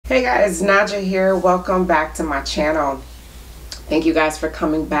Hey guys, Naja here. Welcome back to my channel. Thank you guys for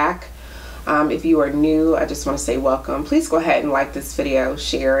coming back. If you are new, I just want to say welcome. Please go ahead and like this video,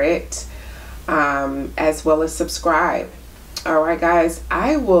 share it, as well as subscribe. All right guys,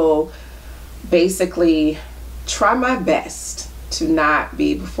 I will basically try my best to not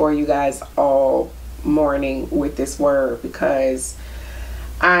be before you guys all morning with this word, because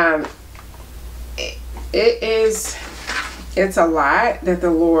it's a lot that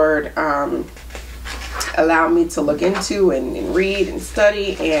the Lord allowed me to look into and read and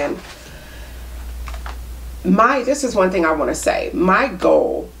study. And this is one thing I want to say. My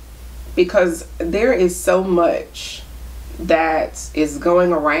goal, because there is so much that is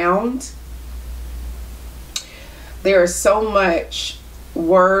going around, there is so much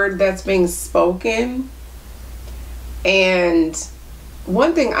word that's being spoken, and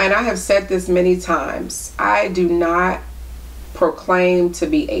one thing, and I have said this many times, I do not proclaim to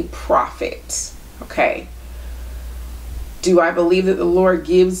be a prophet. Okay, do I believe that the Lord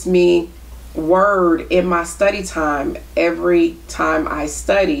gives me word in my study time every time I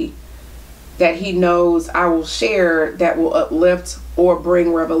study that he knows I will share, that will uplift or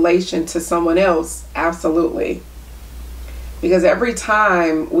bring revelation to someone else? Absolutely. Because every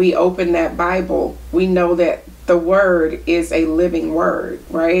time we open that Bible, we know that the word is a living word,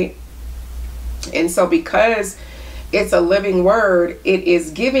 right? And so because it's a living word, it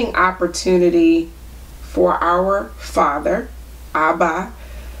is giving opportunity for our Father, Abba,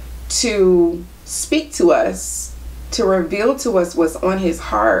 to speak to us, to reveal to us what's on his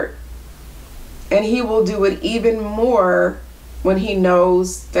heart. And he will do it even more when he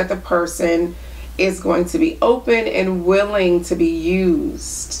knows that the person is going to be open and willing to be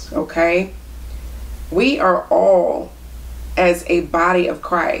used. Okay? We are all, as a body of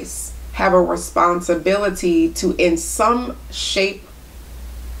Christ, have a responsibility to, in some shape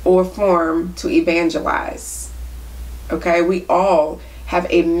or form, to evangelize. Okay? We all have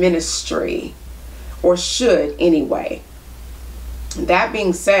a ministry, or should anyway. That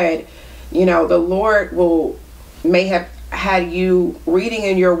being said, you know, the Lord may have had you reading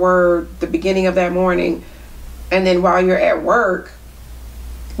in your word the beginning of that morning, and then while you're at work,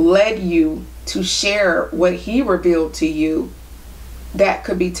 led you to share what he revealed to you that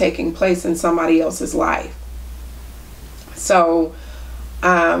could be taking place in somebody else's life. So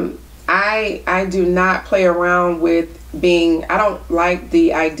I do not play around with being, I don't like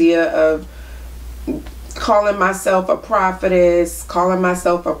the idea of calling myself a prophetess, calling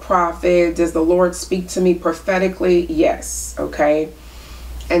myself a prophet. Does the Lord speak to me prophetically? Yes. Okay.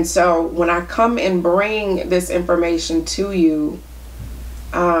 And so when I come and bring this information to you,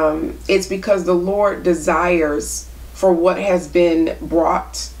 it's because the Lord desires for what has been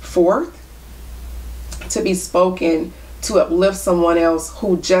brought forth to be spoken to uplift someone else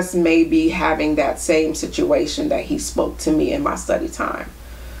who just may be having that same situation that he spoke to me in my study time.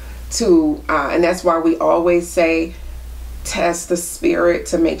 And that's why we always say, test the spirit,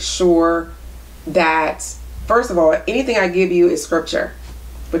 to make sure that, first of all, anything I give you is scripture,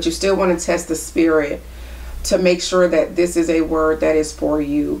 but you still want to test the spirit to make sure that this is a word that is for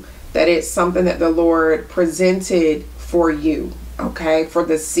you, that it's something that the Lord presented for you, okay, for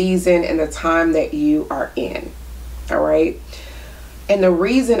the season and the time that you are in. All right. And the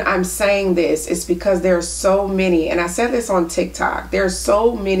reason I'm saying this is because there are so many, and I said this on TikTok, there are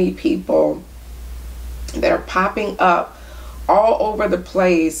so many people that are popping up all over the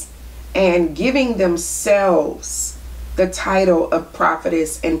place and giving themselves the title of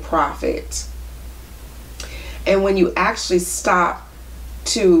prophetess and prophet. And when you actually stop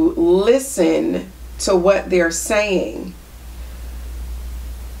to listen to what they're saying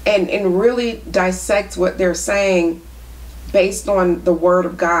and really dissect what they're saying based on the word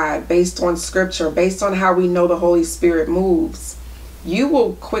of God, based on scripture, based on how we know the Holy Spirit moves, you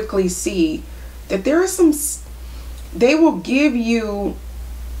will quickly see that there are some, they will give you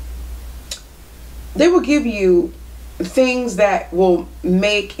things that will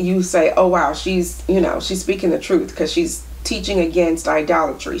make you say, oh wow, she's speaking the truth, because she's teaching against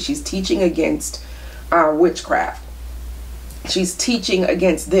idolatry, she's teaching against witchcraft, she's teaching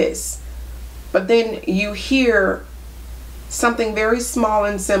against this. But then you hear something very small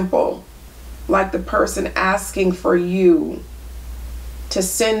and simple, like the person asking for you to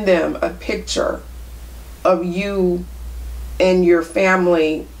send them a picture of you and your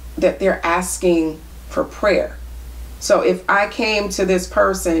family, that they're asking for prayer. So if I came to this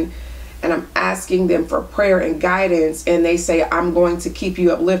person and I'm asking them for prayer and guidance, and they say, I'm going to keep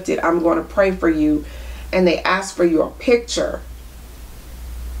you uplifted, I'm going to pray for you, and they ask for your picture,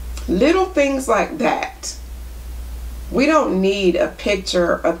 little things like that We don't need a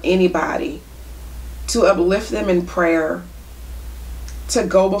picture of anybody to uplift them in prayer, to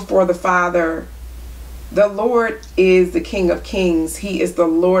go before the Father. The Lord is the King of Kings. He is the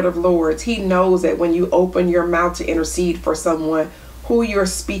Lord of Lords. He knows that when you open your mouth to intercede for someone, who you're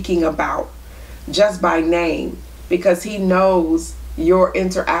speaking about just by name, because he knows your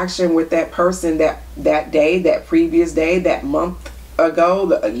interaction with that person that day, that previous day, that month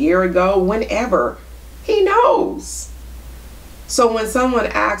ago, a year ago, whenever. He knows. So when someone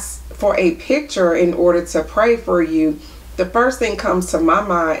asks for a picture in order to pray for you, the first thing comes to my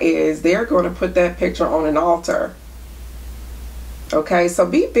mind is they're going to put that picture on an altar. Okay, so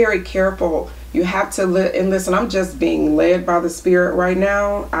be very careful. You have to and listen, I'm just being led by the Spirit right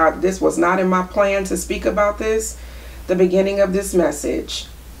now. This was not in my plan to speak about this, the beginning of this message.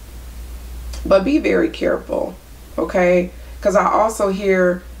 But be very careful, okay? Because I also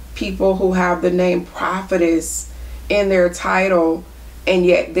hear people who have the name prophetess in their title, and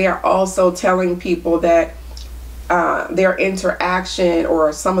yet they're also telling people that their interaction,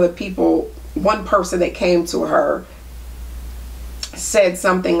 or some of the people, one person that came to her said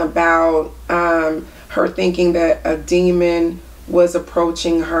something about her thinking that a demon was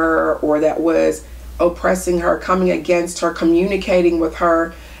approaching her, or that was oppressing her, coming against her, communicating with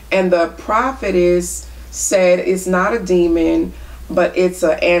her. And the prophetess said it's not a demon, but it's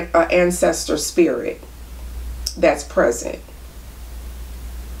an ancestor spirit that's present.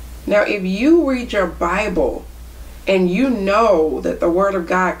 Now, if you read your Bible and you know that the Word of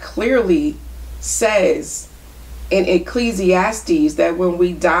God clearly says in Ecclesiastes that when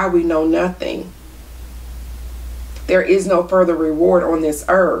we die, we know nothing. There is no further reward on this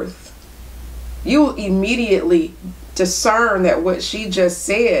earth. You will immediately discern that what she just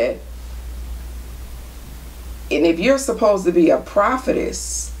said, and if you're supposed to be a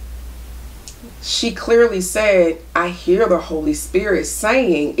prophetess, she clearly said, I hear the Holy Spirit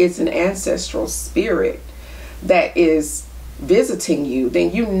saying it's an ancestral spirit that is visiting you.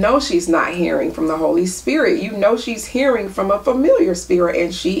 Then you know she's not hearing from the Holy Spirit. You know she's hearing from a familiar spirit,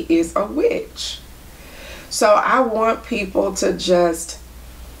 and she is a witch. So I want people to just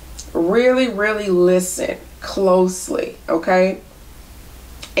really, really listen closely, okay?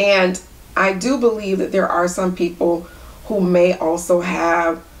 And I do believe that there are some people who may also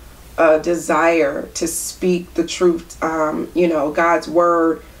have a desire to speak the truth, God's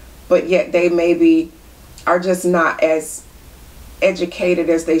word, but yet they maybe are just not as educated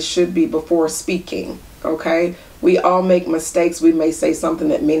as they should be before speaking, okay? We all make mistakes. We may say something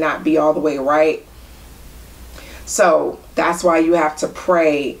that may not be all the way right. So that's why you have to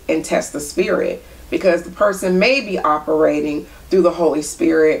pray and test the Spirit, because the person may be operating through the Holy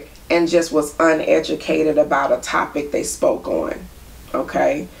Spirit and just was uneducated about a topic they spoke on,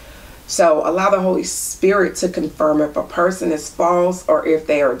 okay? So allow the Holy Spirit to confirm if a person is false or if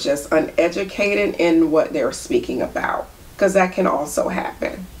they are just uneducated in what they're speaking about, because that can also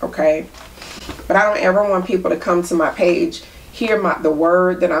happen, okay? But I don't ever want people to come to my page, hear the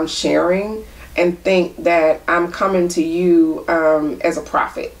word that I'm sharing, and think that I'm coming to you as a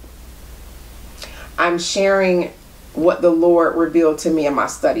prophet. I'm sharing what the Lord revealed to me in my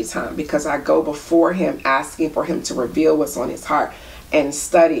study time, because I go before him asking for him to reveal what's on his heart and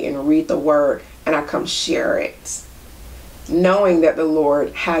study and read the word, and I come share it, knowing that the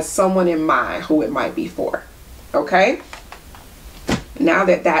Lord has someone in mind who it might be for. Okay? Now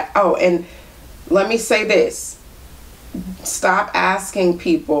and let me say this. Stop asking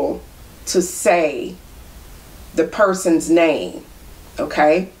people to say the person's name,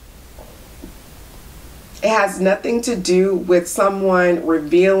 okay? It has nothing to do with someone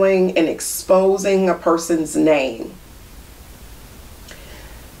revealing and exposing a person's name.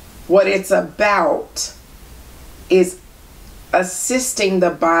 What it's about is assisting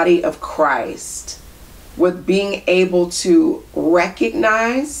the body of Christ with being able to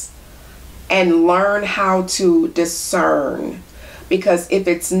recognize and learn how to discern. Because if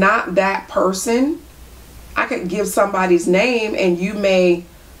it's not that person, I could give somebody's name and you may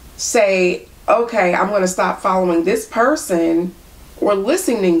say, okay, I'm going to stop following this person or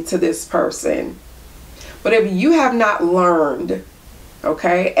listening to this person. But if you have not learned,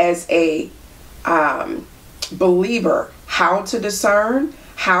 okay, as a believer, how to discern,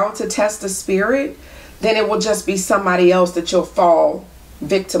 how to test the Spirit, then it will just be somebody else that you'll fall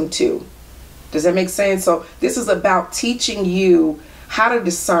victim to. Does that make sense? So this is about teaching you how to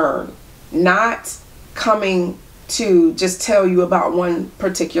discern, not coming to just tell you about one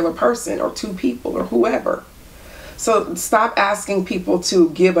particular person or two people or whoever. So stop asking people to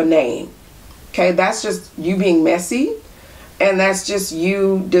give a name. Okay, that's just you being messy, and that's just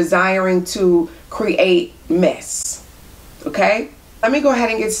you desiring to create mess. Okay, let me go ahead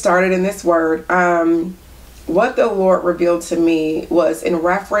and get started in this word. What the Lord revealed to me was in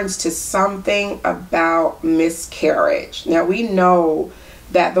reference to something about miscarriage. Now, we know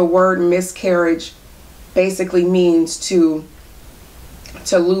that the word miscarriage basically means to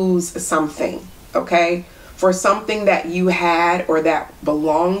lose something, okay? For something that you had or that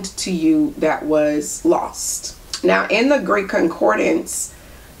belonged to you that was lost. Now, in the Greek concordance,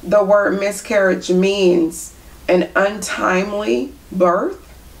 the word miscarriage means an untimely birth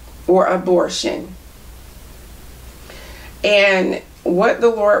or abortion. And what the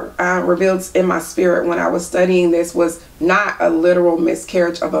Lord revealed in my spirit when I was studying this was not a literal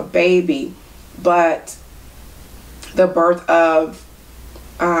miscarriage of a baby, but the birth of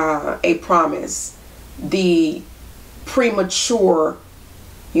a promise, the premature,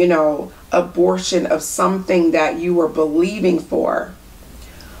 abortion of something that you were believing for,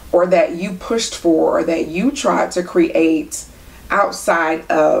 or that you pushed for, or that you tried to create outside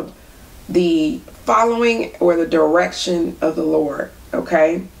of the following or the direction of the Lord,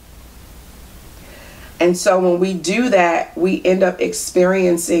 okay? And so when we do that, we end up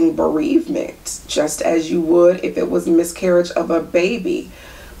experiencing bereavement, just as you would if it was miscarriage of a baby.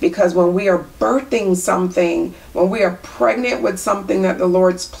 Because when we are birthing something, when we are pregnant with something that the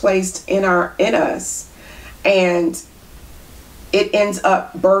Lord's placed in us, and it ends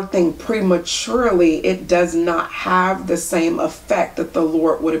up birthing prematurely, it does not have the same effect that the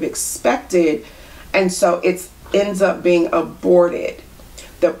Lord would have expected. And so it ends up being aborted.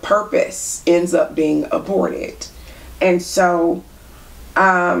 The purpose ends up being aborted. And so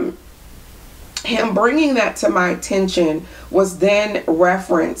him bringing that to my attention was then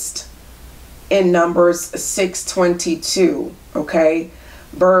referenced in Numbers 6:22, okay?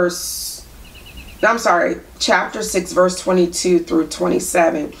 Chapter 6, verse 22 through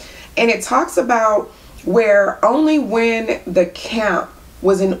 27. And it talks about where only when the camp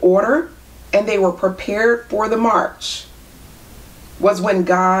was in order and they were prepared for the march was when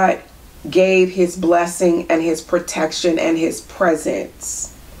God gave his blessing and his protection and his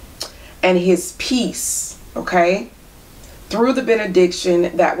presence and his peace, okay, through the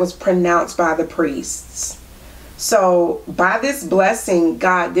benediction that was pronounced by the priests. So by this blessing,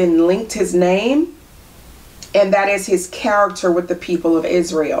 God then linked his name, and that is his character, with the people of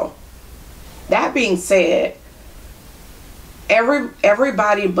Israel. That being said,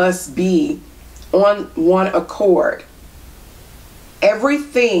 everybody must be on one accord.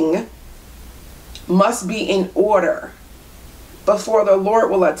 Everything must be in order before the Lord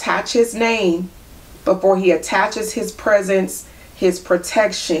will attach his name, before he attaches his presence, his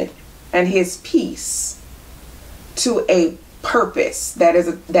protection, and his peace to a purpose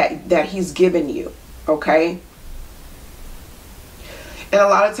that he's given you, okay? And a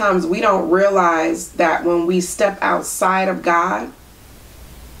lot of times we don't realize that when we step outside of God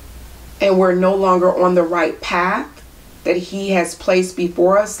and we're no longer on the right path that he has placed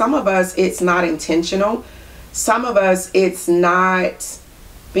before us. Some of us, it's not intentional. Some of us, it's not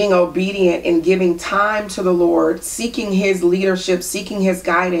being obedient and giving time to the Lord, seeking his leadership, seeking his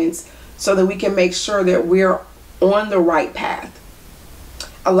guidance, so that we can make sure that we're on the right path.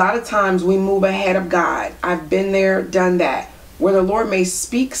 A lot of times we move ahead of God. I've been there, done that, where the Lord may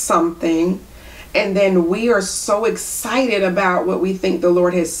speak something, and then we are so excited about what we think the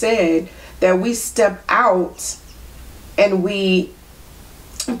Lord has said that we step out and we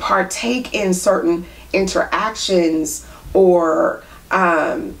partake in certain interactions or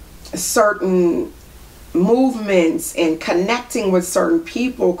certain movements and connecting with certain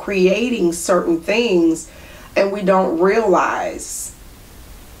people, creating certain things, and we don't realize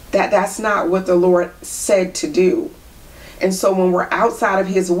that that's not what the Lord said to do. And so when we're outside of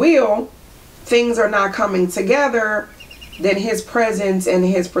his will, things are not coming together, then his presence and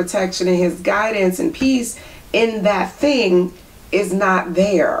his protection and his guidance and peace in that thing is not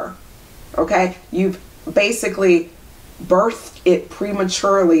there. Okay? You've basically birthed it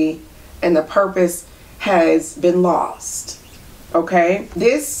prematurely and the purpose has been lost. Okay?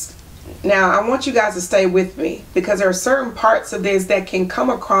 Now I want you guys to stay with me, because there are certain parts of this that can come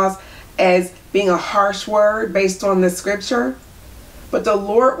across as being a harsh word based on the scripture. But the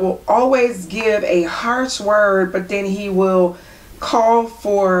Lord will always give a harsh word, but then he will call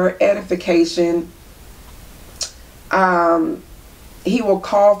for edification. He will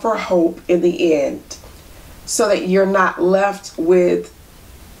call for hope in the end, so that you're not left with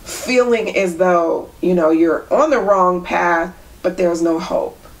feeling as though, you're on the wrong path, but there's no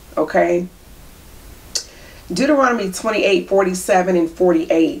hope. Okay? Deuteronomy 28:47 and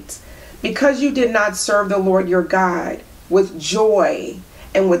 48. Because you did not serve the Lord your God with joy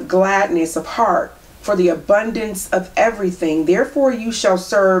and with gladness of heart, for the abundance of everything. Therefore you shall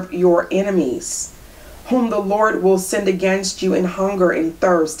serve your enemies, whom the Lord will send against you in hunger and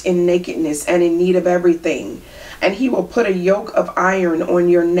thirst, in nakedness and in need of everything. And he will put a yoke of iron on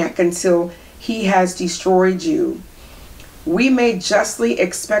your neck until he has destroyed you. We may justly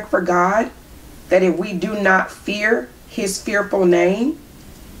expect for God that if we do not fear his fearful name,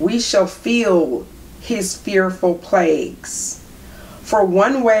 we shall feel his fearful plagues. For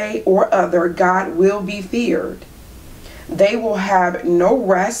one way or other, God will be feared. They will have no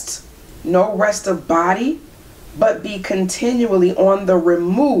rest of body, but be continually on the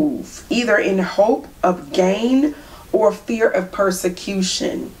remove, either in hope of gain or fear of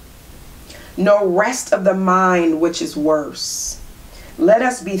persecution. No rest of the mind, which is worse. Let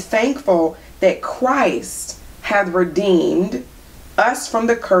us be thankful that Christ hath redeemed us from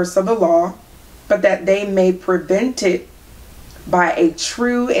the curse of the law, but that they may prevent it by a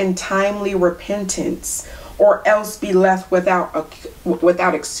true and timely repentance, or else be left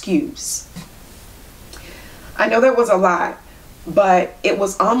without excuse. I know that was a lot, but it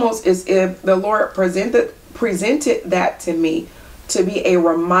was almost as if the Lord presented that to me to be a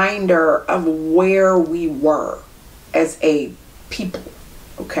reminder of where we were as a people,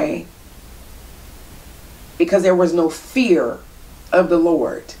 okay? Because there was no fear of the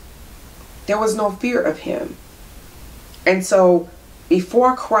Lord. There was no fear of him. And so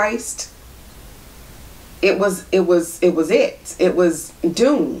before Christ, it was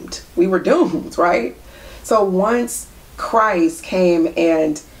doomed. We were doomed, right? So once Christ came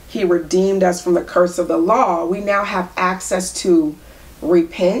and he redeemed us from the curse of the law, we now have access to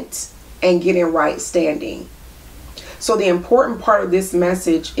repent and get in right standing. So the important part of this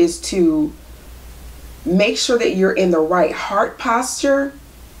message is to make sure that you're in the right heart posture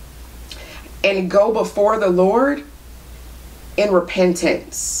and go before the Lord in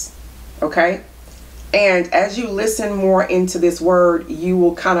repentance. Okay? And as you listen more into this word, you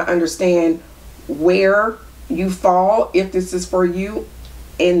will kind of understand where you fall, if this is for you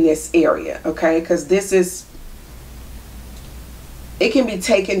in this area. Okay? Because it can be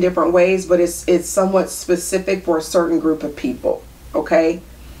taken different ways, but it's somewhat specific for a certain group of people. Okay?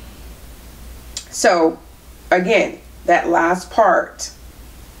 So again, that last part,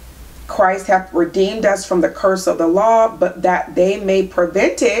 Christ hath redeemed us from the curse of the law, but that they may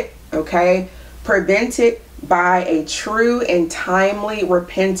prevent it, okay? Prevent it by a true and timely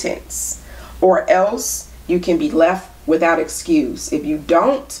repentance, or else you can be left without excuse. If you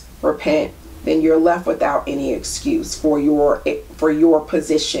don't repent, then you're left without any excuse for your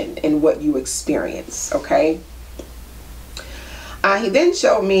position and what you experience, okay? He then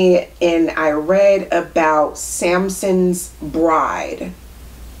showed me, and I read about Samson's bride,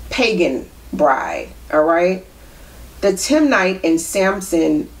 pagan bride, all right? The Timnite and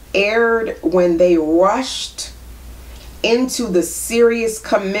Samson erred when they rushed into the serious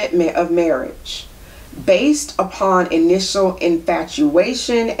commitment of marriage based upon initial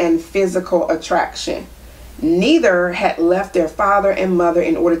infatuation and physical attraction. Neither had left their father and mother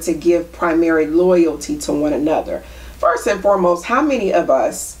in order to give primary loyalty to one another. First and foremost, how many of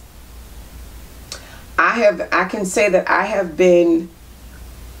us, I can say that I have been,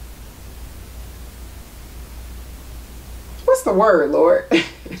 what's the word, Lord?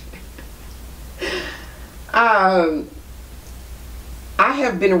 I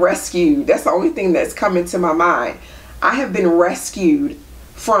have been rescued. That's the only thing that's coming to my mind. I have been rescued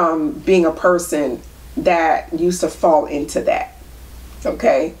from being a person that used to fall into that.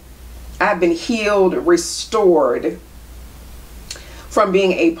 Okay? I've been healed, restored from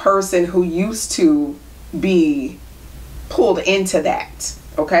being a person who used to be pulled into that.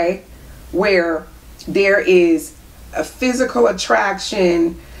 Okay? Where there is a physical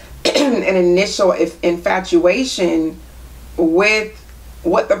attraction, an initial infatuation with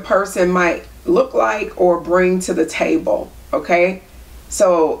what the person might look like or bring to the table. Okay?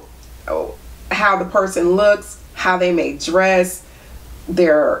 So how the person looks, how they may dress,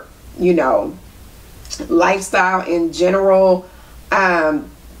 their, lifestyle in general,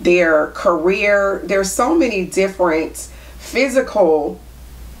 their career. There's so many different physical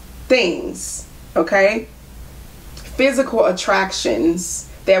things, okay? Physical attractions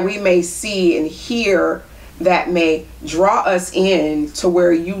that we may see and hear that may draw us in to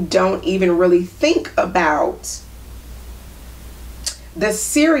where you don't even really think about the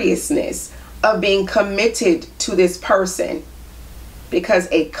seriousness of being committed to this person, because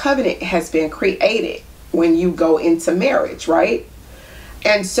a covenant has been created when you go into marriage, right?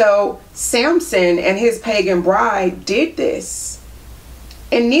 And so Samson and his pagan bride did this,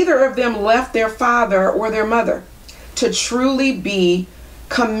 and neither of them left their father or their mother to truly be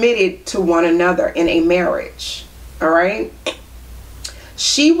committed to one another in a marriage. All right.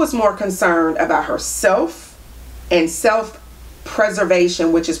 She was more concerned about herself and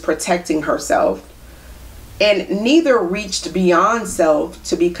self-preservation, which is protecting herself. And neither reached beyond self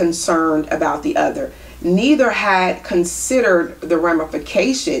to be concerned about the other. Neither had considered the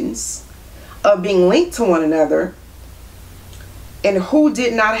ramifications of being linked to one another, and who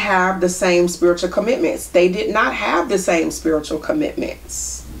did not have the same spiritual commitments. They did not have the same spiritual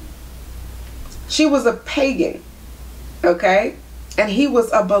commitments. She was a pagan, okay? And he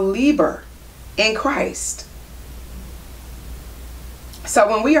was a believer in Christ. So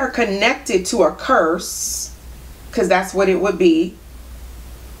when we are connected to a curse, because that's what it would be,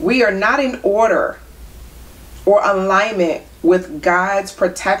 we are not in order or alignment with God's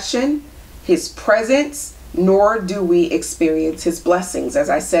protection, his presence, nor do we experience his blessings, as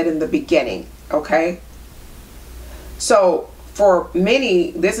I said in the beginning, okay? So for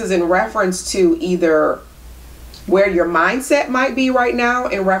many, this is in reference to either where your mindset might be right now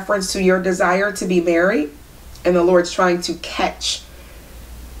in reference to your desire to be married, and the Lord's trying to catch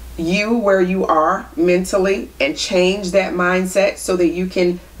you where you are mentally and change that mindset so that you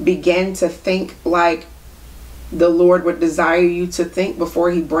can begin to think like the Lord would desire you to think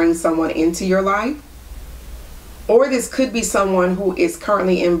before he brings someone into your life. Or this could be someone who is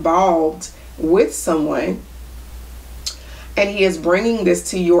currently involved with someone, and he is bringing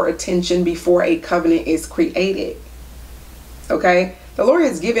this to your attention before a covenant is created. Okay? The Lord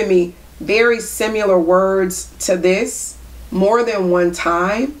has given me very similar words to this more than one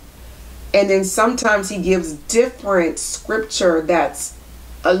time. And then sometimes he gives different scripture that's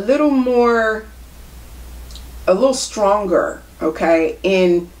a little stronger, okay,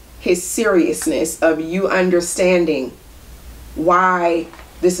 in his seriousness of you understanding why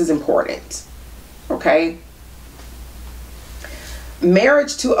this is important, okay?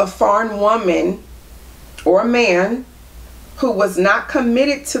 Marriage to a foreign woman or a man who was not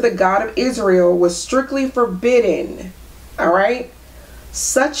committed to the God of Israel was strictly forbidden, all right?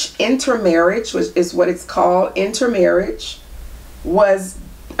 Such intermarriage, which is what it's called, intermarriage, was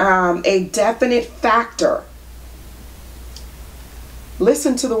a definite factor.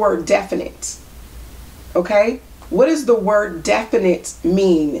 Listen to the word definite, okay? What does the word definite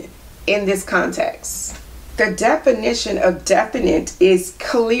mean in this context? The definition of definite is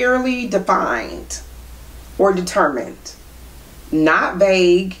clearly defined or determined, not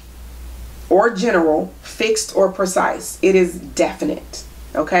vague or general, fixed or precise. It is definite,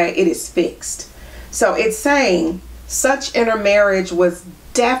 okay? It is fixed. So it's saying such intermarriage was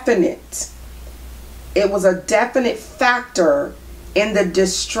definite. It was a definite factor in the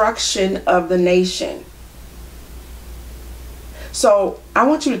destruction of the nation. So I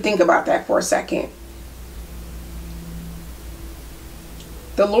want you to think about that for a second.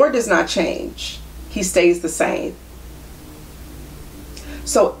 The Lord does not change. He stays the same.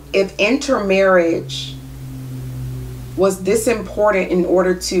 So if intermarriage was this important in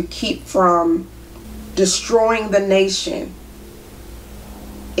order to keep from destroying the nation,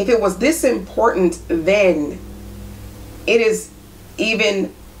 if it was this important then, it is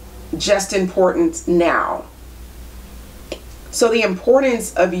even just important now. So the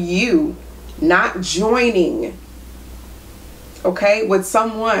importance of you not joining, okay, with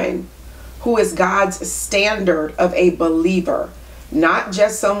someone who is God's standard of a believer, not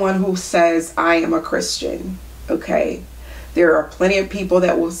just someone who says, I am a Christian, okay? There are plenty of people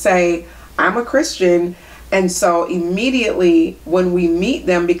that will say, I'm a Christian, and so immediately when we meet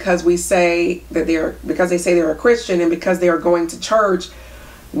them, because we say that because they say they're a Christian and because they are going to church,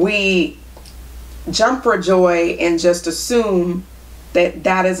 we jump for joy and just assume that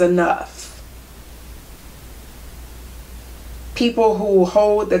that is enough. People who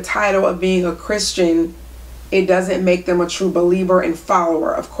hold the title of being a Christian, it doesn't make them a true believer and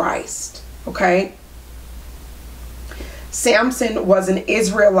follower of Christ, okay? Samson was an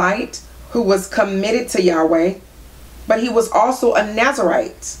Israelite who was committed to Yahweh, but he was also a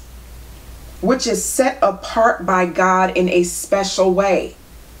Nazarite, which is set apart by God in a special way.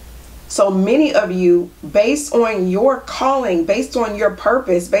 So many of you, based on your calling, based on your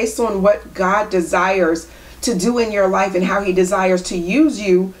purpose, based on what God desires to do in your life and how he desires to use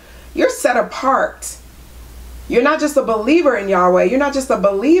you, you're set apart. You're not just a believer in Yahweh. You're not just a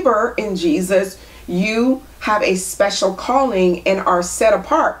believer in Jesus. You have a special calling and are set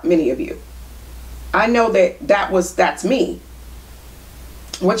apart, many of you. I know that's me.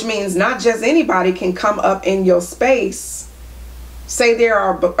 Which means not just anybody can come up in your space, say they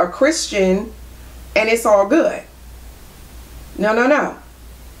are a Christian, and it's all good. No.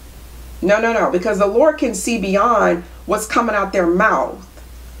 Because the Lord can see beyond what's coming out their mouth.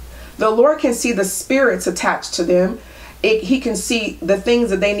 The Lord can see the spirits attached to them. He can see the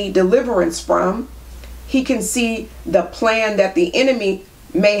things that they need deliverance from. He can see the plan that the enemy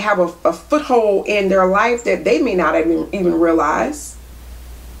may have a foothold in their life that they may not even realize.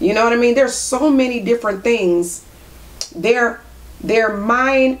 You know what I mean? There's so many different things. Their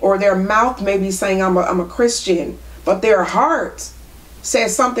mind or their mouth may be saying, I'm a Christian, but their heart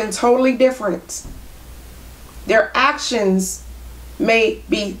says something totally different. Their actions may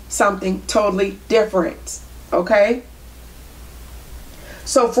be something totally different. Okay?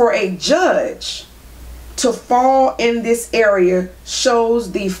 So for a judge to fall in this area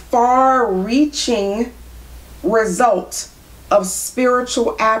shows the far-reaching result of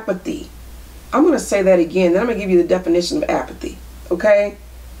spiritual apathy. I'm going to say that again, then I'm going to give you the definition of apathy. Okay?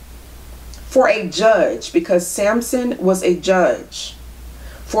 For a judge, because Samson was a judge.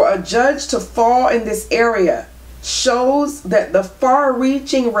 For a judge to fall in this area shows that the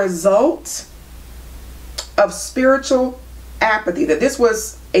far-reaching result of spiritual apathy, that this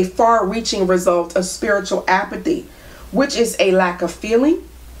was a far-reaching result of spiritual apathy, which is a lack of feeling,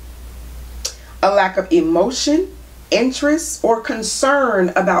 a lack of emotion, interest, or concern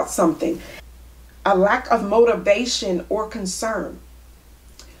about something, a lack of motivation or concern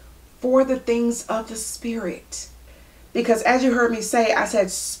for the things of the spirit. Because as you heard me say, I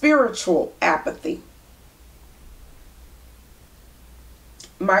said spiritual apathy.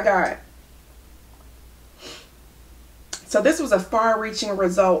 My God. So this was a far-reaching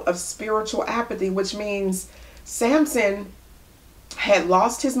result of spiritual apathy, which means Samson had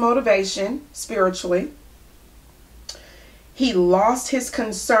lost his motivation spiritually. He lost his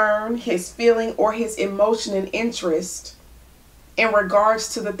concern, his feeling, or his emotion and interest in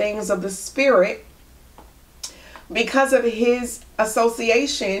regards to the things of the spirit because of his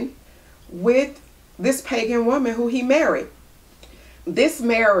association with this pagan woman who he married. This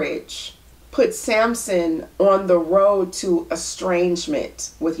marriage put Samson on the road to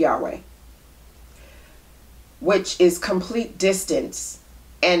estrangement with Yahweh, which is complete distance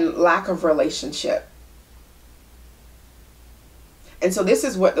and lack of relationship. And so this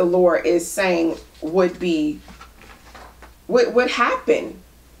is what the Lord is saying would happen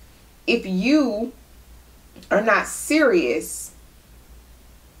if you are not serious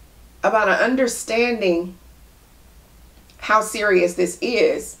about an understanding how serious this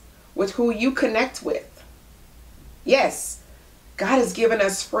is with who you connect with. Yes, God has given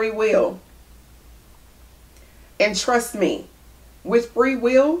us free will. And trust me, with free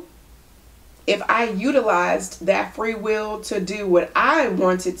will, if I utilized that free will to do what I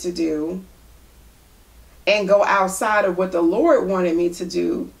wanted to do and go outside of what the Lord wanted me to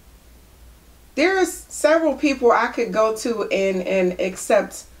do, there's several people I could go to and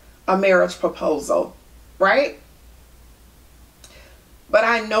accept a marriage proposal, right? But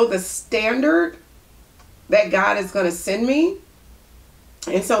I know the standard that God is going to send me.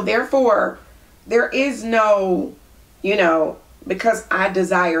 And so therefore, there is no, because I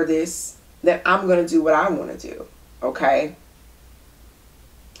desire this, that I'm going to do what I want to do. Okay?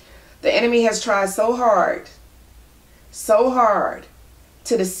 The enemy has tried so hard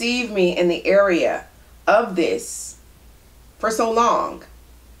to deceive me in the area of this for so long.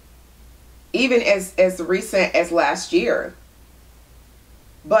 Even as recent as last year.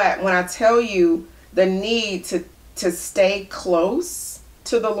 But when I tell you the need to stay close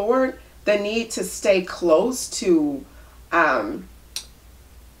to the Lord, the need to stay close to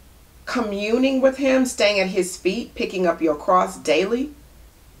communing with him, staying at his feet, picking up your cross daily,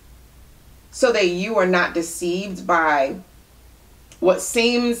 so that you are not deceived by what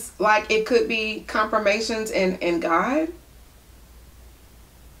seems like it could be confirmations in God.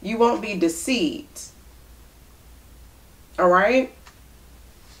 You won't be deceived. All right?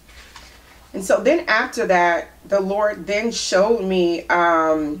 And so then after that, the Lord then showed me,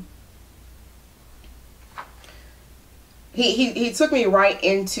 he took me right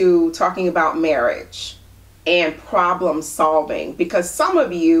into talking about marriage and problem solving, because some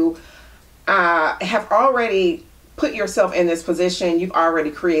of you have already put yourself in this position. You've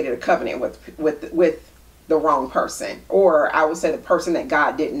already created a covenant with the wrong person, or I would say the person that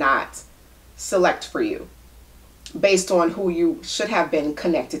God did not select for you, based on who you should have been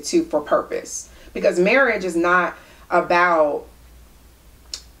connected to for purpose. Because marriage is not about,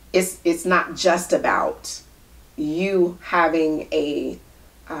 it's not just about you having a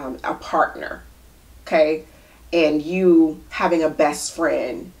partner, okay, and you having a best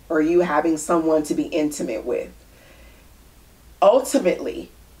friend, or you having someone to be intimate with.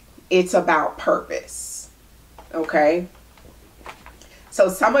 Ultimately, it's about purpose, okay? So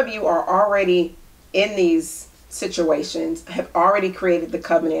some of you are already in these situations, have already created the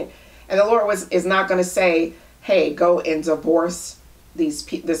covenant, And the Lord is not going to say, hey, go and divorce these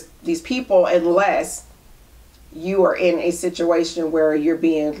people unless you are in a situation where you're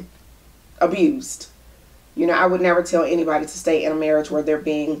being abused. You know, I would never tell anybody to stay in a marriage where they're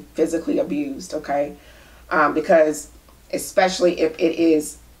being physically abused, okay? Because especially if it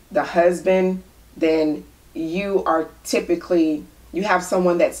is the husband, then you have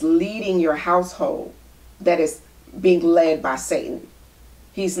someone that's leading your household that is being led by Satan.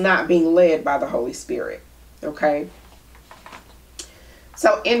 He's not being led by the Holy Spirit, okay?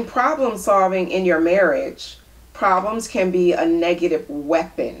 So in problem solving in your marriage, problems can be a negative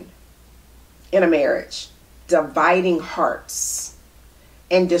weapon in a marriage, dividing hearts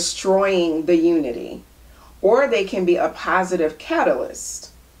and destroying the unity. Or they can be a positive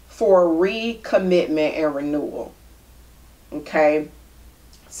catalyst for recommitment and renewal. Okay?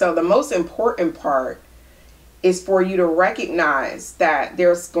 So the most important part is for you to recognize that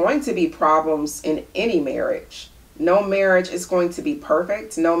there's going to be problems in any marriage. No marriage is going to be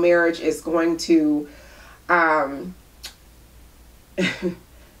perfect. No marriage is going to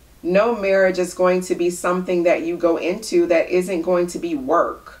no marriage is going to be something that you go into that isn't going to be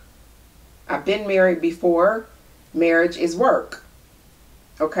work. I've been married before. Marriage is work.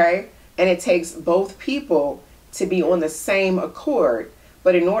 Okay? And it takes both people to be on the same accord.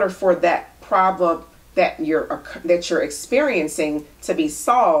 But in order for that problem that you're experiencing to be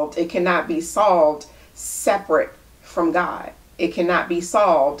solved, it cannot be solved separate from God. It cannot be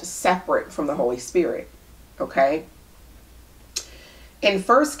solved separate from the Holy Spirit. Okay? In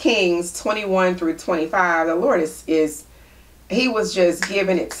 1 Kings 21 through 25, the Lord he was just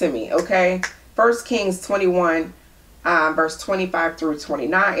giving it to me, okay? 1 Kings 21, verse 25 through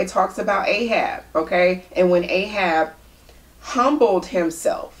 29, it talks about Ahab, okay? And when Ahab humbled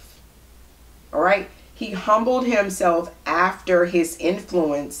himself, all right? He humbled himself after his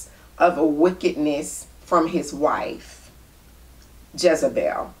influence of a wickedness from his wife,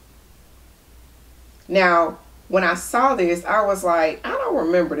 Jezebel. Now, when I saw this, I was like, I don't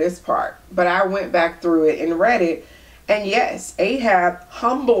remember this part. But I went back through it and read it. And yes, Ahab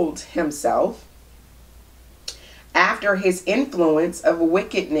humbled himself after his influence of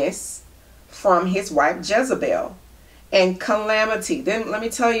wickedness from his wife Jezebel and calamity. Then let me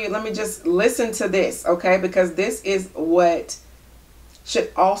tell you, let me just listen to this, okay? Because this is what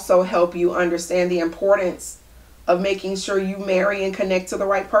should also help you understand the importance of making sure you marry and connect to the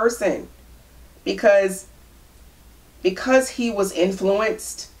right person. Because he was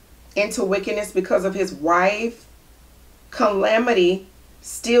influenced into wickedness because of his wife, calamity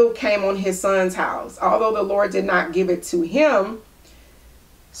still came on his son's house. Although the Lord did not give it to him,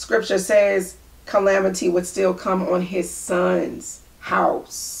 scripture says calamity would still come on his son's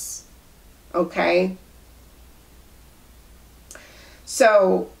house. Okay?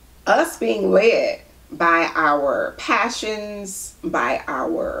 So us being led by our passions, by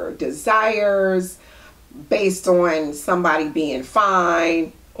our desires, based on somebody being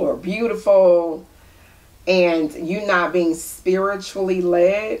fine or beautiful, and you not being spiritually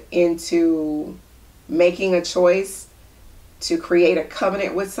led into making a choice to create a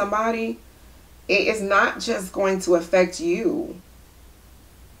covenant with somebody, it is not just going to affect you.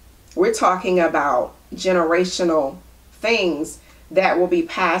 We're talking about generational things that will be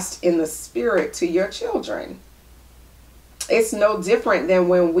passed in the spirit to your children. It's no different than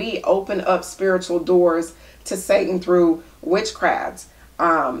when we open up spiritual doors to Satan through witchcraft,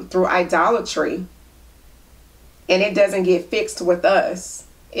 through idolatry, and it doesn't get fixed with us.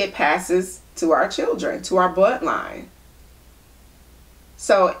 It passes to our children, to our bloodline.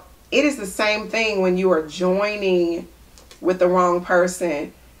 So it is the same thing when you are joining with the wrong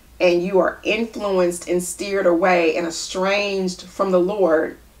person and you are influenced and steered away and estranged from the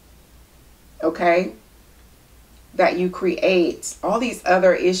Lord, okay? That you create all these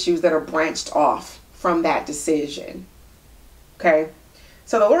other issues that are branched off from that decision. Okay?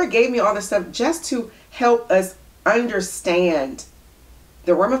 So the Lord gave me all this stuff just to help us understand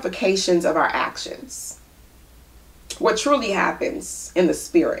the ramifications of our actions. What truly happens in the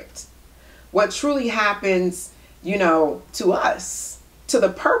spirit. What truly happens, to us, to the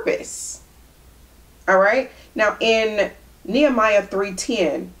purpose. All right? Now in Nehemiah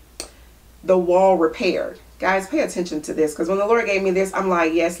 3:10, the wall repaired. Guys, pay attention to this, because when the Lord gave me this, I'm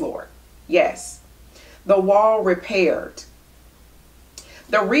like, yes, Lord. Yes. The wall repaired.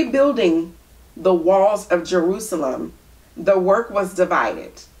 The rebuilding the walls of Jerusalem, the work was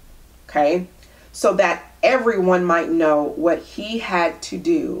divided. Okay? So that everyone might know what he had to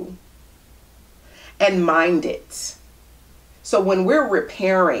do and mind it. So when we're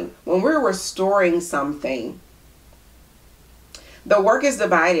repairing, when we're restoring something, the work is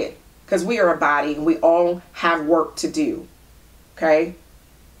divided. because we are a body and we all have work to do. Okay?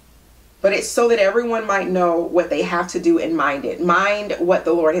 But it's so that everyone might know what they have to do and mind it. Mind what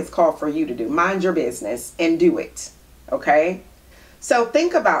the Lord has called for you to do. Mind your business and do it. Okay? So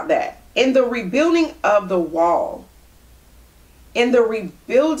think about that. In the rebuilding of the wall, in the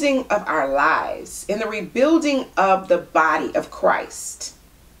rebuilding of our lives, in the rebuilding of the body of Christ,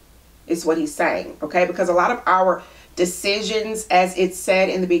 is what he's saying. Okay? Because a lot of our decisions, as it said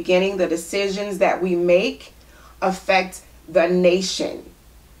in the beginning, the decisions that we make affect the nation.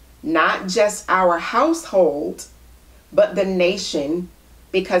 Not just our household, but the nation,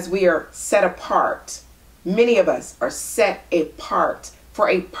 because we are set apart. Many of us are set apart for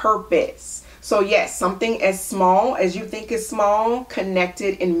a purpose. So yes, something as small as you think is small,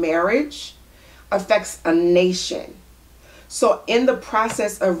 connected in marriage, affects a nation. So in the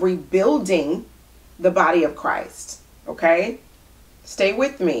process of rebuilding the body of Christ, okay, stay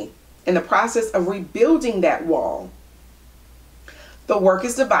with me. In the process of rebuilding that wall, the work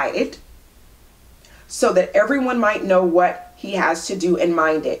is divided so that everyone might know what he has to do and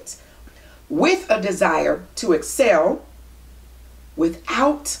mind it, with a desire to excel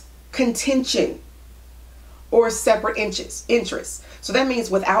without contention or separate interests. So that means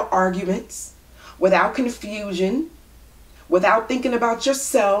without arguments, without confusion, without thinking about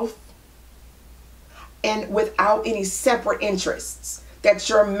yourself, and without any separate interests. That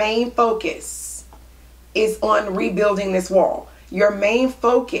your main focus is on rebuilding this wall. Your main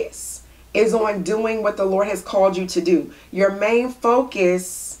focus is on doing what the Lord has called you to do. Your main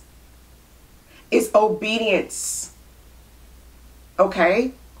focus is obedience.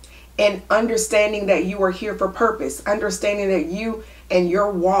 Okay? And understanding that you are here for purpose. Understanding that you and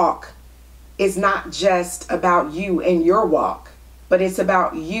your walk is not just about you and your walk, but it's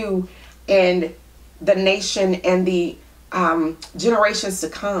about you and the nation and the generations to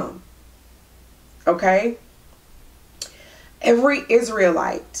come. Okay? Every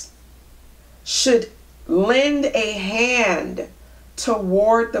Israelite should lend a hand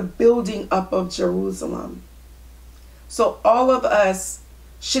toward the building up of Jerusalem. So all of us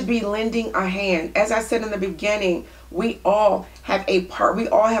should be lending a hand. As I said in the beginning, we all have a part. We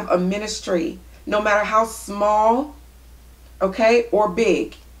all have a ministry, no matter how small, okay, or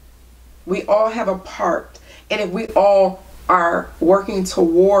big. We all have a part. And if we all are working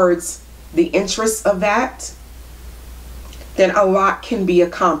towards the interests of that, then a lot can be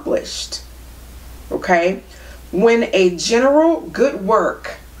accomplished. Okay? When a general good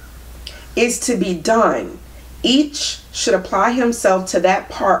work is to be done, each should apply himself to that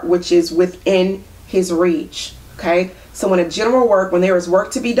part which is within his reach. Okay? So when a general work, when there is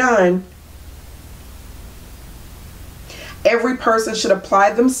work to be done, every person should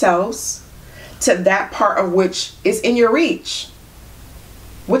apply themselves to that part of which is in your reach,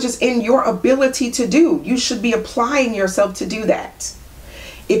 which is in your ability to do. You should be applying yourself to do that.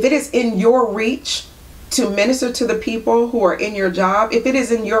 If it is in your reach to minister to the people who are in your job, if it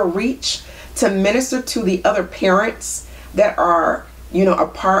is in your reach to minister to the other parents that are, a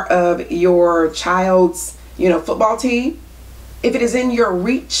part of your child's, football team, if it is in your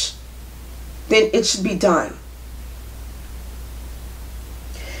reach, then it should be done.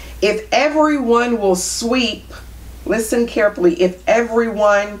 If everyone will sweep, listen carefully, if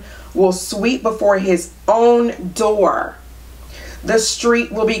everyone will sweep before his own door, the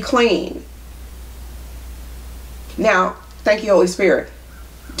street will be clean. Now, thank you, Holy Spirit.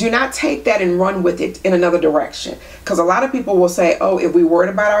 Do not take that and run with it in another direction. Because a lot of people will say, oh, if we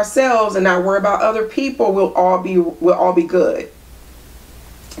worried about ourselves and not worry about other people, we'll all be good.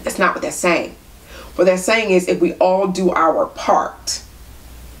 That's not what they're saying. What they're saying is if we all do our part,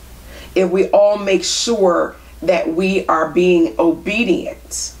 if we all make sure that we are being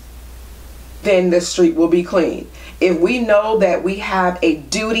obedient, then the street will be clean. If we know that we have a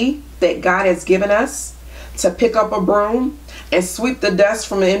duty that God has given us to pick up a broom and sweep the dust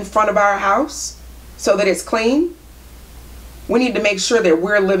from in front of our house so that it's clean, we need to make sure that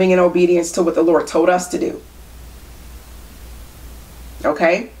we're living in obedience to what the Lord told us to do.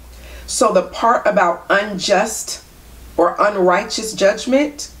 Okay? So the part about unjust or unrighteous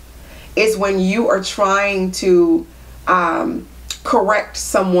judgment is when you are trying to correct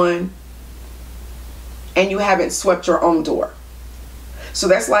someone and you haven't swept your own door. So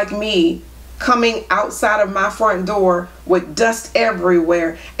that's like me coming outside of my front door with dust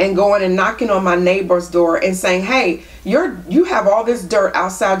everywhere and going and knocking on my neighbor's door and saying, hey, you have all this dirt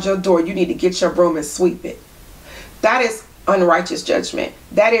outside your door. You need to get your broom and sweep it. That is unrighteous judgment.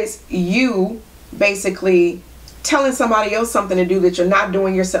 That is you basically telling somebody else something to do that you're not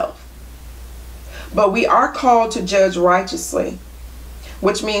doing yourself. But we are called to judge righteously.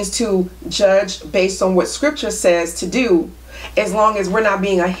 which means to judge based on what scripture says to do, as long as we're not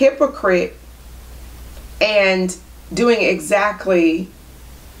being a hypocrite and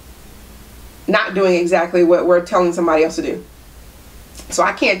not doing exactly what we're telling somebody else to do. So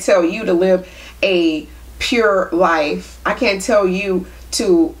I can't tell you to live a pure life. I can't tell you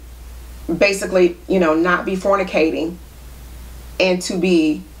to basically, not be fornicating and to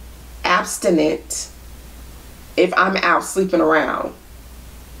be abstinent if I'm out sleeping around.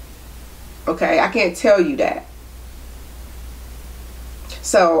 Okay, I can't tell you that.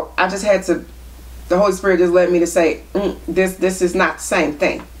 So I just had to, the Holy Spirit just led me to say, this is not the same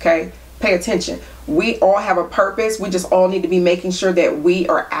thing. Okay, pay attention. We all have a purpose. We just all need to be making sure that we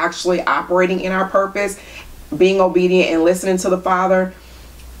are actually operating in our purpose, being obedient and listening to the Father.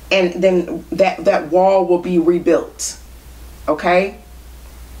 And then that wall will be rebuilt. Okay,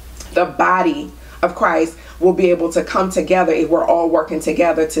 the body of Christ will be able to come together if we're all working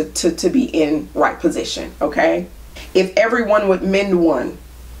together to be in right position. Okay, if everyone would mend one,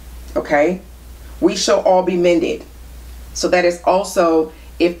 okay, we shall all be mended. So that is also,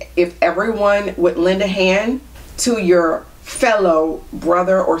 if everyone would lend a hand to your fellow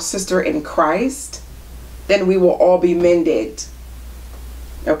brother or sister in Christ, then we will all be mended.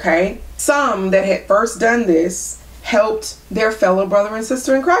 Okay, some that had first done this helped their fellow brother and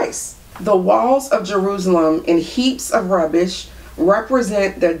sister in Christ. The walls of Jerusalem in heaps of rubbish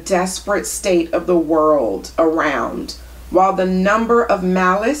represent the desperate state of the world around, while the number of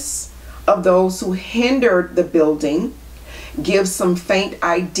malice of those who hindered the building gives some faint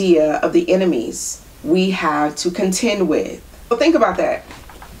idea of the enemies we have to contend with. So think about that.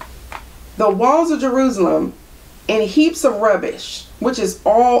 The walls of Jerusalem in heaps of rubbish, which is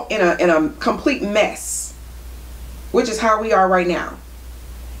all in a complete mess, which is how we are right now.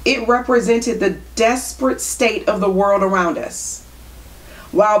 It represented the desperate state of the world around us,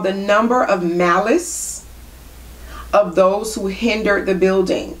 while the number of malice of those who hindered the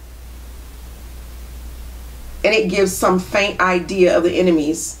building, and it gives some faint idea of the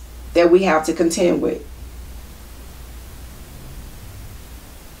enemies that we have to contend with.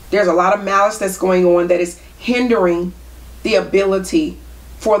 There's a lot of malice that's going on that is hindering the ability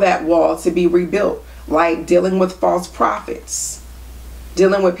for that wall to be rebuilt, like dealing with false prophets,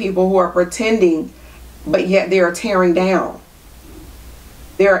 dealing with people who are pretending, but yet they are tearing down.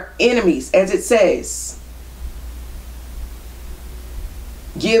 There are enemies, as it says.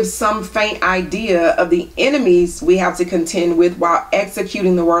 Give some faint idea of the enemies we have to contend with while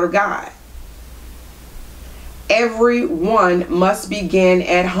executing the word of God. Everyone must begin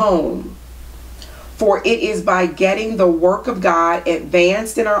at home, for it is by getting the work of God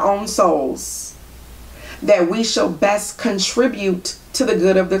advanced in our own souls that we shall best contribute to the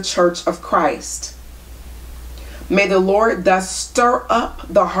good of the church of Christ. May the Lord thus stir up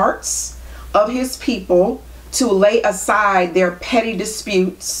the hearts of his people to lay aside their petty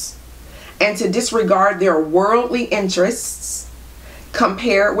disputes and to disregard their worldly interests,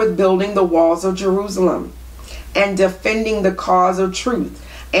 compared with building the walls of Jerusalem and defending the cause of truth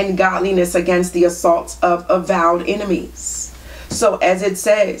and godliness against the assaults of avowed enemies. So as it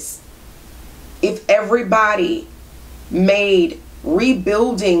says, if everybody made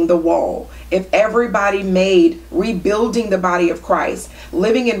rebuilding the wall, if everybody made rebuilding the body of Christ,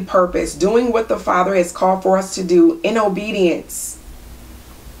 living in purpose, doing what the Father has called for us to do in obedience,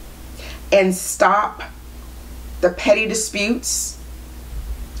 and stop the petty disputes,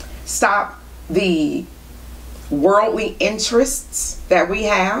 stop the worldly interests that we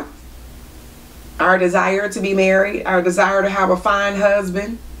have, our desire to be married, our desire to have a fine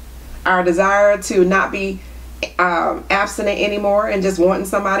husband, our desire to not be abstinent anymore and just wanting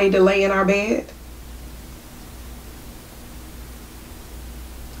somebody to lay in our bed.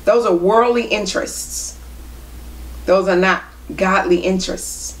 Those are worldly interests. Those are not godly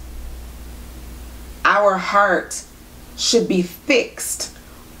interests. Our heart should be fixed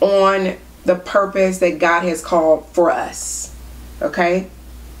on the purpose that God has called for us. Okay?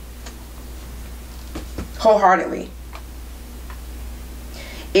 Wholeheartedly.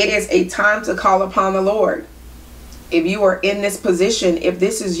 It is a time to call upon the Lord. If you are in this position, if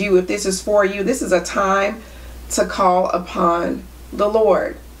this is you, if this is for you, this is a time to call upon the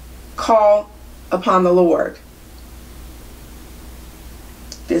Lord. Call upon the Lord.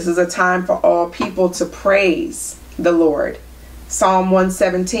 This is a time for all people to praise the Lord. Psalm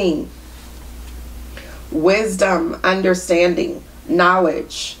 117. Wisdom, understanding,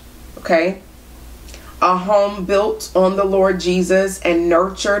 knowledge. Okay? A home built on the Lord Jesus and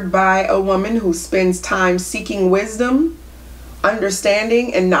nurtured by a woman who spends time seeking wisdom,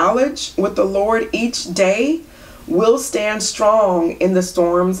 understanding, and knowledge with the Lord each day will stand strong in the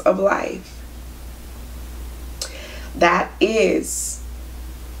storms of life. That is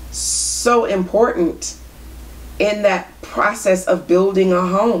so important in that process of building a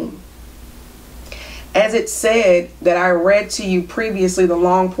home. As it said that I read to you previously, the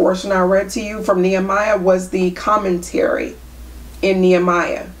long portion I read to you from Nehemiah was the commentary in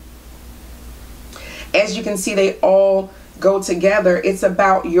Nehemiah. As you can see, they all go together. It's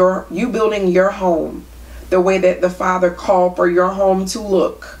about you building your home the way that the Father called for your home to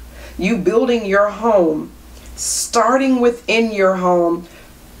look. You building your home, starting within your home.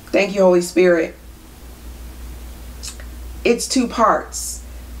 Thank you, Holy Spirit. It's two parts.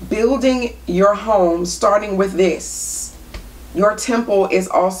 Building your home, starting with this. Your temple is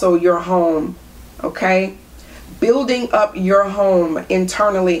also your home, okay? Building up your home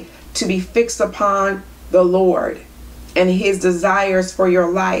internally to be fixed upon the Lord and His desires for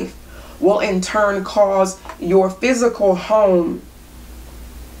your life will in turn cause your physical home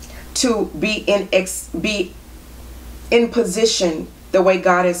to be in position the way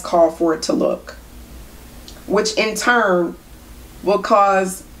God has called for it to look, which in turn will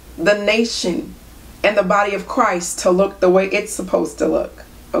cause the nation and the body of Christ to look the way it's supposed to look.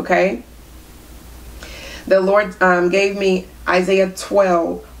 Okay? The Lord gave me Isaiah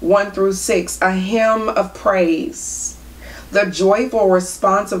 12:1-6, a hymn of praise. The joyful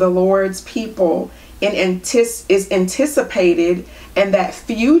response of the Lord's people is anticipated in that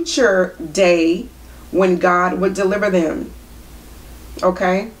future day when God would deliver them.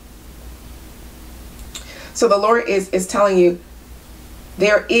 Okay? So the Lord is telling you,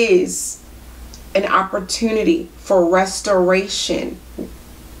 there is an opportunity for restoration.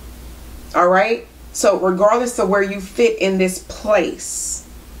 All right? So regardless of where you fit in this place,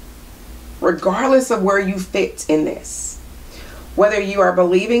 regardless of where you fit in this, whether you are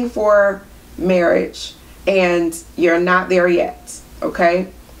believing for marriage and you're not there yet, okay?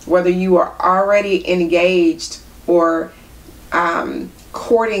 Whether you are already engaged or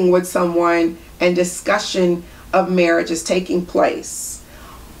courting with someone and discussion of marriage is taking place,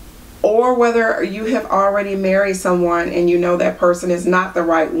 or whether you have already married someone and you know that person is not the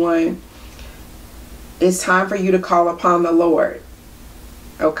right one, it's time for you to call upon the Lord.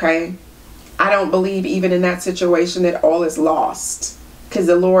 Okay? I don't believe even in that situation that all is lost, because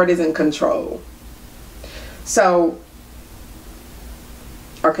the Lord is in control. So,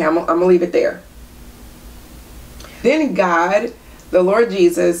 okay, I'm going to leave it there. Then God, the Lord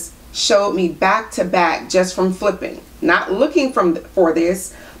Jesus, showed me back to back just from flipping. Not looking for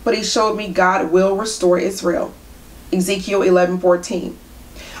this, but He showed me God will restore Israel. Ezekiel 11:14.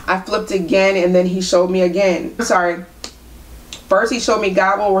 I flipped again and then He showed me again. Sorry. First He showed me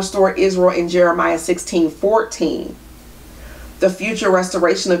God will restore Israel in Jeremiah 16:14. The future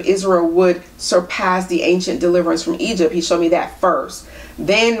restoration of Israel would surpass the ancient deliverance from Egypt. He showed me that first.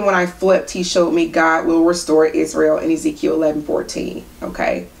 Then when I flipped, He showed me God will restore Israel in Ezekiel 11:14.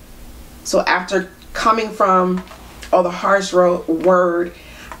 Okay. So after coming from the harsh word,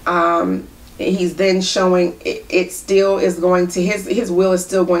 He's then showing it still is going to, his will is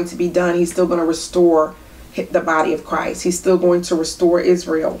still going to be done. He's still going to restore the body of Christ. He's still going to restore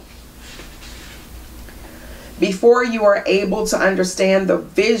Israel. Before you are able to understand the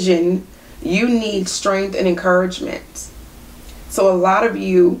vision, you need strength and encouragement. So a lot of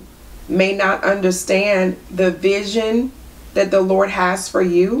you may not understand the vision that the Lord has for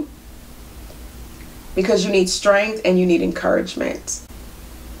you because you need strength and you need encouragement.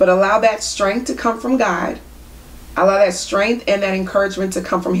 But allow that strength to come from God. Allow that strength and that encouragement to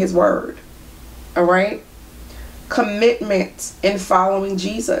come from His word. All right? Commitment in following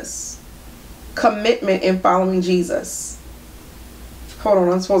Jesus. Commitment in following Jesus. Hold on,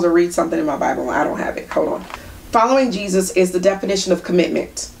 I'm supposed to read something in my Bible. I don't have it. Hold on. Following Jesus is the definition of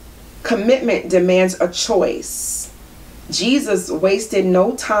commitment. Commitment demands a choice. Jesus wasted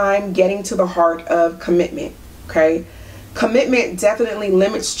no time getting to the heart of commitment. Okay? Commitment definitely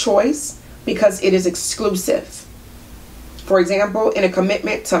limits choice because it is exclusive. For example, in a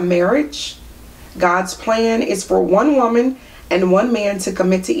commitment to marriage, God's plan is for one woman and one man to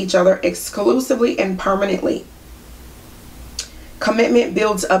commit to each other exclusively and permanently. Commitment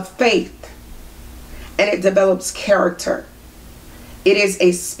builds up faith and it develops character. It is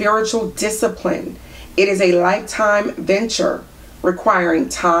a spiritual discipline. It is a lifetime venture requiring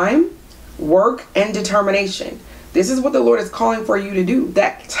time, work, and determination. This is what the Lord is calling for you to do.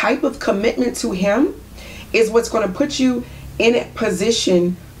 That type of commitment to Him is what's going to put you in a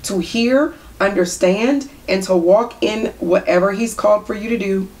position to hear, understand, and to walk in whatever He's called for you to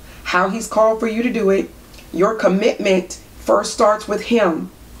do, how He's called for you to do it. Your commitment first starts with Him.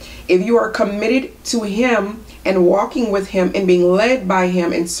 If you are committed to Him and walking with him and being led by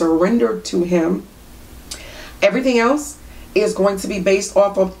him and surrendered to him, everything else is going to be based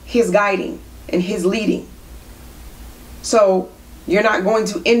off of his guiding and his leading. So you're not going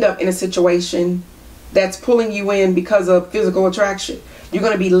to end up in a situation that's pulling you in because of physical attraction. You're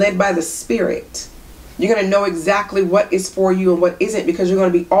going to be led by the Spirit. You're going to know exactly what is for you and what isn't, because you're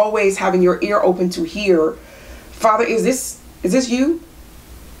going to be always having your ear open to hear, Father, is this you?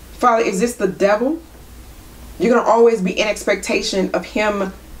 Father, is this the devil? You're going to always be in expectation of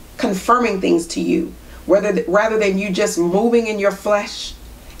him confirming things to you, rather than you just moving in your flesh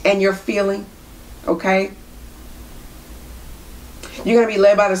and your feeling. Okay? You're going to be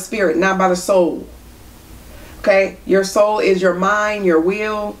led by the Spirit, not by the soul. Okay? Your soul is your mind, your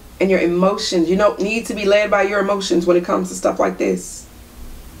will, and your emotions. You don't need to be led by your emotions when it comes to stuff like this.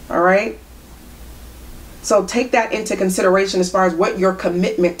 All right? So take that into consideration as far as what your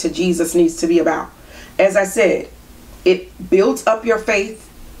commitment to Jesus needs to be about. As I said, it builds up your faith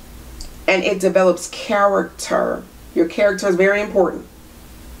and it develops character. Your character is very important.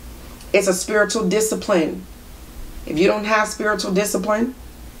 It's a spiritual discipline. If you don't have spiritual discipline,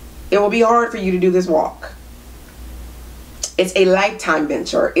 it will be hard for you to do this walk. It's a lifetime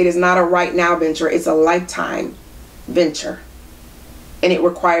venture. It is not a right now venture. It's a lifetime venture. And it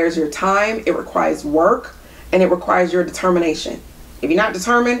requires your time, it requires work, and it requires your determination. If you're not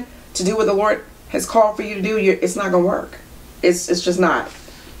determined to do what the Lord has called for you to do, it's not going to work. It's just not.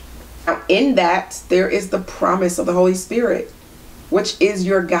 Now, in that, there is the promise of the Holy Spirit, which is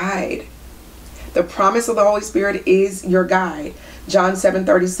your guide. The promise of the Holy Spirit is your guide. John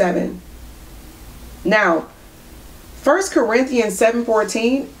 7:37. Now, 1 Corinthians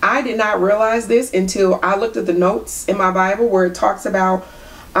 7:14, I did not realize this until I looked at the notes in my Bible where it talks about,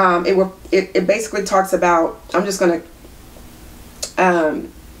 it basically talks about, I'm just going to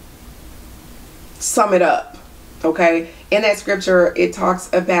sum it up, okay? In that scripture, it talks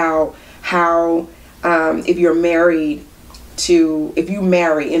about how if you marry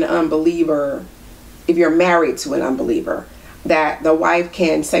an unbeliever, if you're married to an unbeliever, that the wife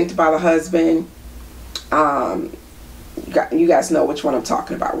can sanctify the husband. You guys know which one I'm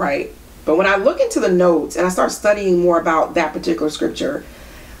talking about, right? But when I look into the notes and I start studying more about that particular scripture,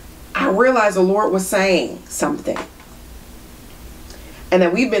 I realized the Lord was saying something, and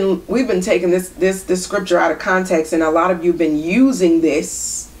that we've been taking this scripture out of context, and a lot of you've been using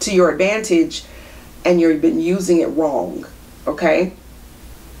this to your advantage, and you've been using it wrong. Okay?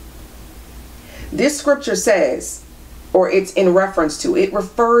 This scripture says, or it's in reference to, it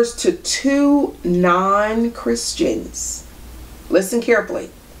refers to two non-Christians. Listen carefully.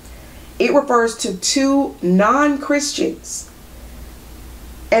 It refers to two non-Christians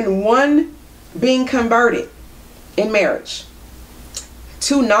and one being converted in marriage.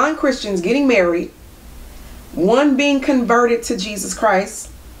 Two non-Christians getting married, one being converted to Jesus Christ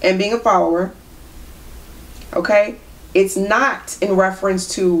and being a follower. Okay? It's not in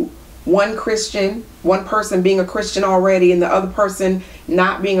reference to one Christian, one person being a Christian already and the other person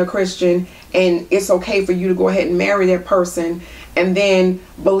not being a Christian, and it's okay for you to go ahead and marry that person and then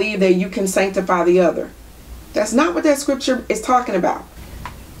believe that you can sanctify the other. That's not what that scripture is talking about.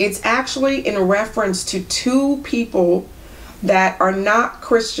 It's actually in reference to two people that are not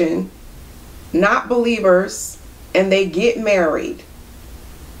Christian, not believers, and they get married.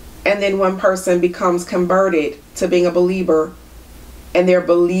 And then one person becomes converted to being a believer, and they're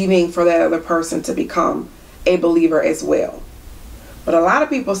believing for that other person to become a believer as well. But a lot of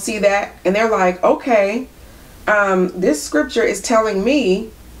people see that and they're like, okay, this scripture is telling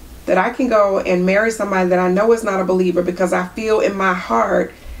me that I can go and marry somebody that I know is not a believer because I feel in my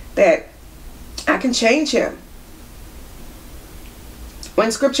heart that I can change him.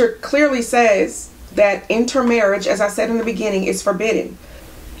 When scripture clearly says that intermarriage, as I said in the beginning, is forbidden.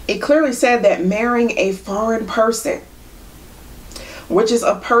 It clearly said that marrying a foreign person, which is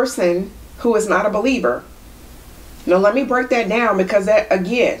a person who is not a believer. Now let me break that down, because that,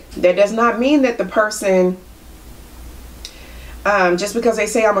 again, that does not mean that the person, just because they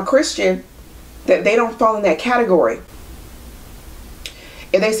say I'm a Christian, that they don't fall in that category.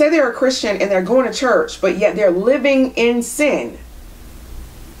 If they say they're a Christian and they're going to church, but yet they're living in sin,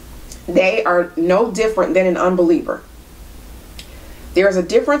 they are no different than an unbeliever. There's a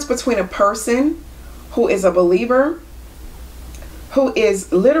difference between a person who is a believer, who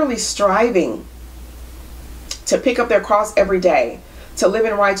is literally striving to pick up their cross every day, to live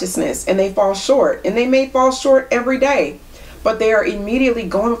in righteousness, and they fall short. And they may fall short every day, but they are immediately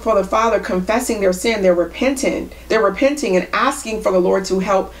going before the Father, confessing their sin. They're repenting and asking for the Lord to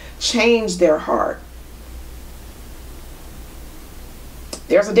help change their heart.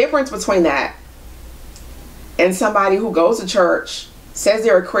 There's a difference between that and somebody who goes to church, says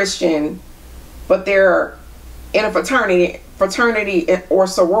they're a Christian, but they're in a fraternity or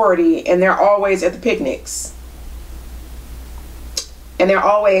sorority, and they're always at the picnics, and they're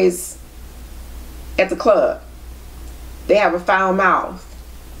always at the club. They have a foul mouth.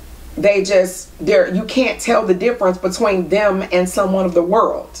 You can't tell the difference between them and someone of the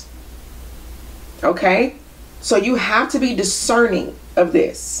world. Okay? So you have to be discerning of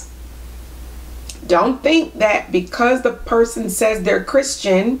this. Don't think that because the person says they're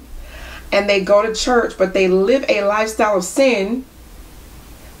Christian and they go to church, but they live a lifestyle of sin,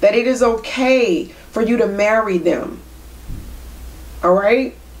 that it is okay for you to marry them. All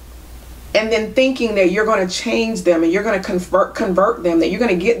right? And then thinking that you're going to change them and you're going to convert them, that you're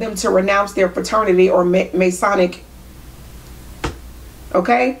going to get them to renounce their fraternity or Masonic.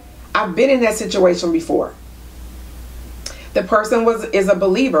 Okay? I've been in that situation before. The person is a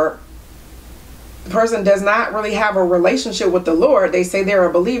believer. The person does not really have a relationship with the Lord. They say they're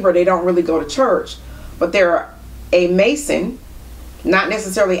a believer. They don't really go to church. But they're a Mason, not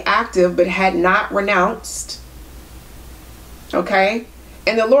necessarily active, but had not renounced. Okay?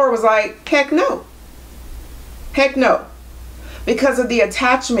 And the Lord was like, heck no. Heck no. Because of the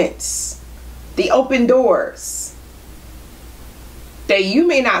attachments, the open doors that you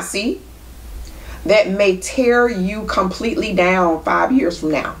may not see, that may tear you completely down 5 years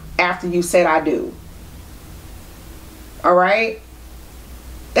from now, after you said I do. All right?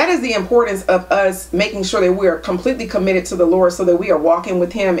 That is the importance of us making sure that we are completely committed to the Lord, so that we are walking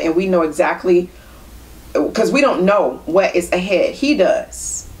with Him and we know exactly, because we don't know what is ahead. He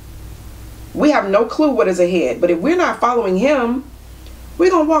does. We have no clue what is ahead. But if we're not following Him, we're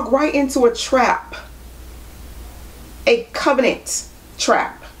going to walk right into a trap. A covenant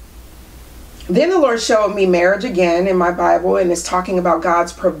trap. Then the Lord showed me marriage again in my Bible, and it's talking about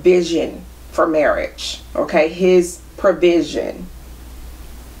God's provision for marriage. Okay, His provision.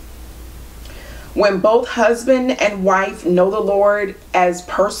 When both husband and wife know the Lord as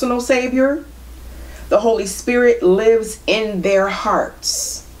personal Savior, the Holy Spirit lives in their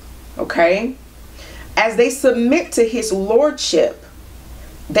hearts. Okay? As they submit to His Lordship,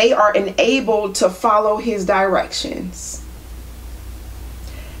 they are enabled to follow His directions.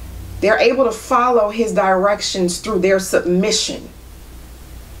 They're able to follow His directions through their submission.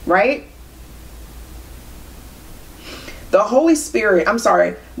 Right? The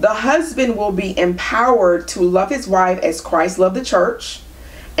husband will be empowered to love his wife as Christ loved the church,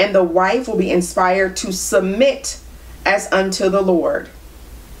 and the wife will be inspired to submit as unto the Lord.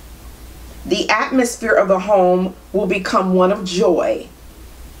 The atmosphere of the home will become one of joy,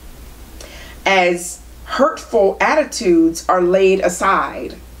 as hurtful attitudes are laid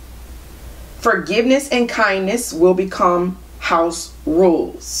aside. Forgiveness and kindness will become house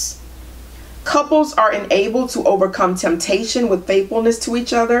rules. Couples are enabled to overcome temptation with faithfulness to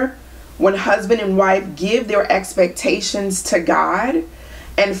each other when husband and wife give their expectations to God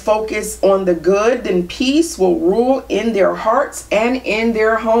and focus on the good. Then peace will rule in their hearts and in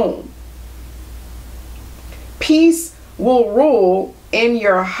their home. Peace will rule in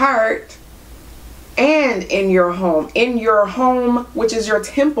your heart and in your home. In your home, which is your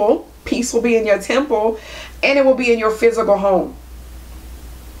temple, peace will be in your temple, and it will be in your physical home.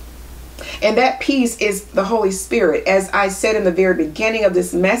 And that peace is the Holy Spirit. As I said in the very beginning of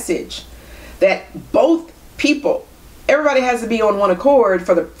this message, that both people, everybody has to be on one accord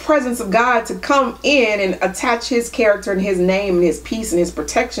for the presence of God to come in and attach His character and His name and His peace and His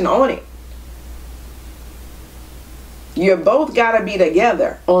protection on it. You both got to be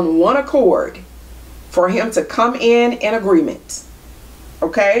together on one accord for Him to come in agreement.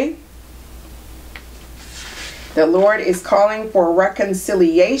 Okay? The Lord is calling for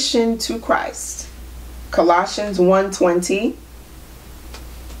reconciliation to Christ. Colossians 1:20.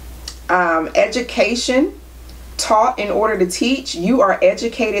 Education, taught in order to teach. You are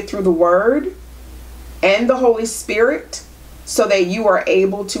educated through the Word and the Holy Spirit so that you are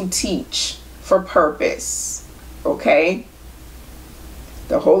able to teach for purpose. Okay?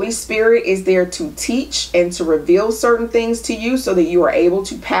 The Holy Spirit is there to teach and to reveal certain things to you so that you are able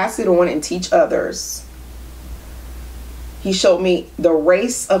to pass it on and teach others. He showed me the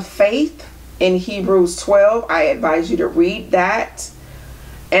race of faith in Hebrews 12. I advise you to read that.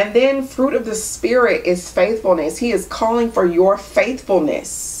 And then fruit of the Spirit is faithfulness. He is calling for your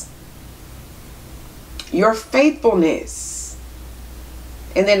faithfulness. Your faithfulness.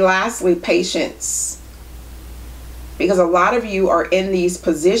 And then lastly, patience. Because a lot of you are in these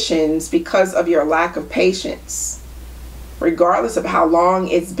positions because of your lack of patience. Regardless of how long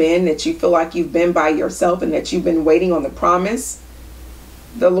it's been that you feel like you've been by yourself and that you've been waiting on the promise,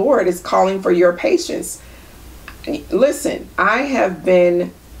 the Lord is calling for your patience. listen, I have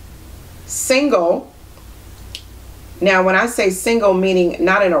been single. Now, when I say single, meaning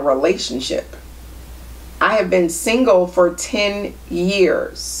not in a relationship, I have been single for 10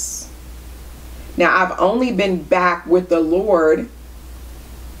 years. Now, I've only been back with the Lord,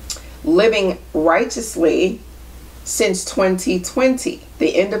 living righteously, since 2020,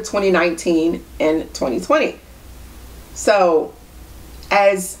 the end of 2019 and 2020. So,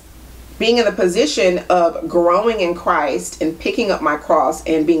 as being in the position of growing in Christ and picking up my cross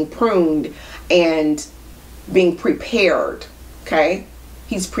and being pruned and being prepared, okay?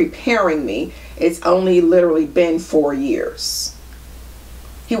 He's preparing me. It's only literally been 4 years.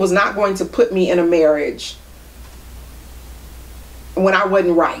 He was not going to put me in a marriage when I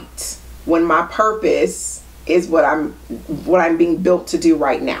wasn't right, when my purpose is what I'm being built to do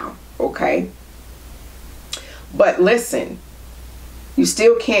right now, okay? But listen, you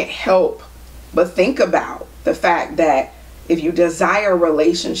still can't help but think about the fact that if you desire a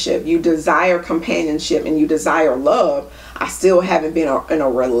relationship, you desire companionship, and you desire love, I still haven't been in a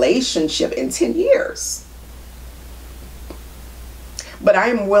relationship in 10 years. But I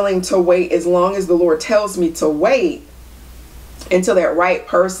am willing to wait as long as the Lord tells me to wait until that right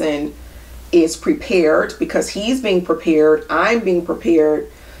person is prepared, because he's being prepared, I'm being prepared,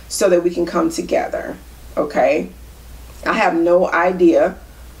 so that we can come together, okay? I have no idea.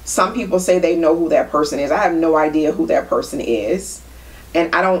 Some people say they know who that person is. I have no idea who that person is.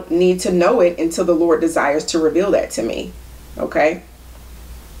 And I don't need to know it until the Lord desires to reveal that to me, okay?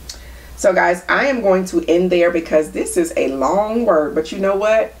 So guys, I am going to end there because this is a long word. But you know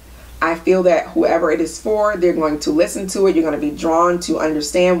what? I feel that whoever it is for, they're going to listen to it. You're going to be drawn to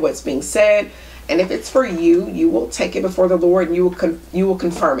understand what's being said. And if it's for you, you will take it before the Lord, and you will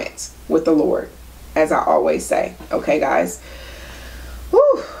confirm it with the Lord, as I always say. Okay, guys?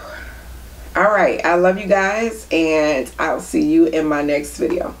 Whew. All right. I love you guys, and I'll see you in my next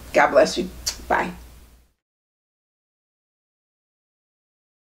video. God bless you. Bye.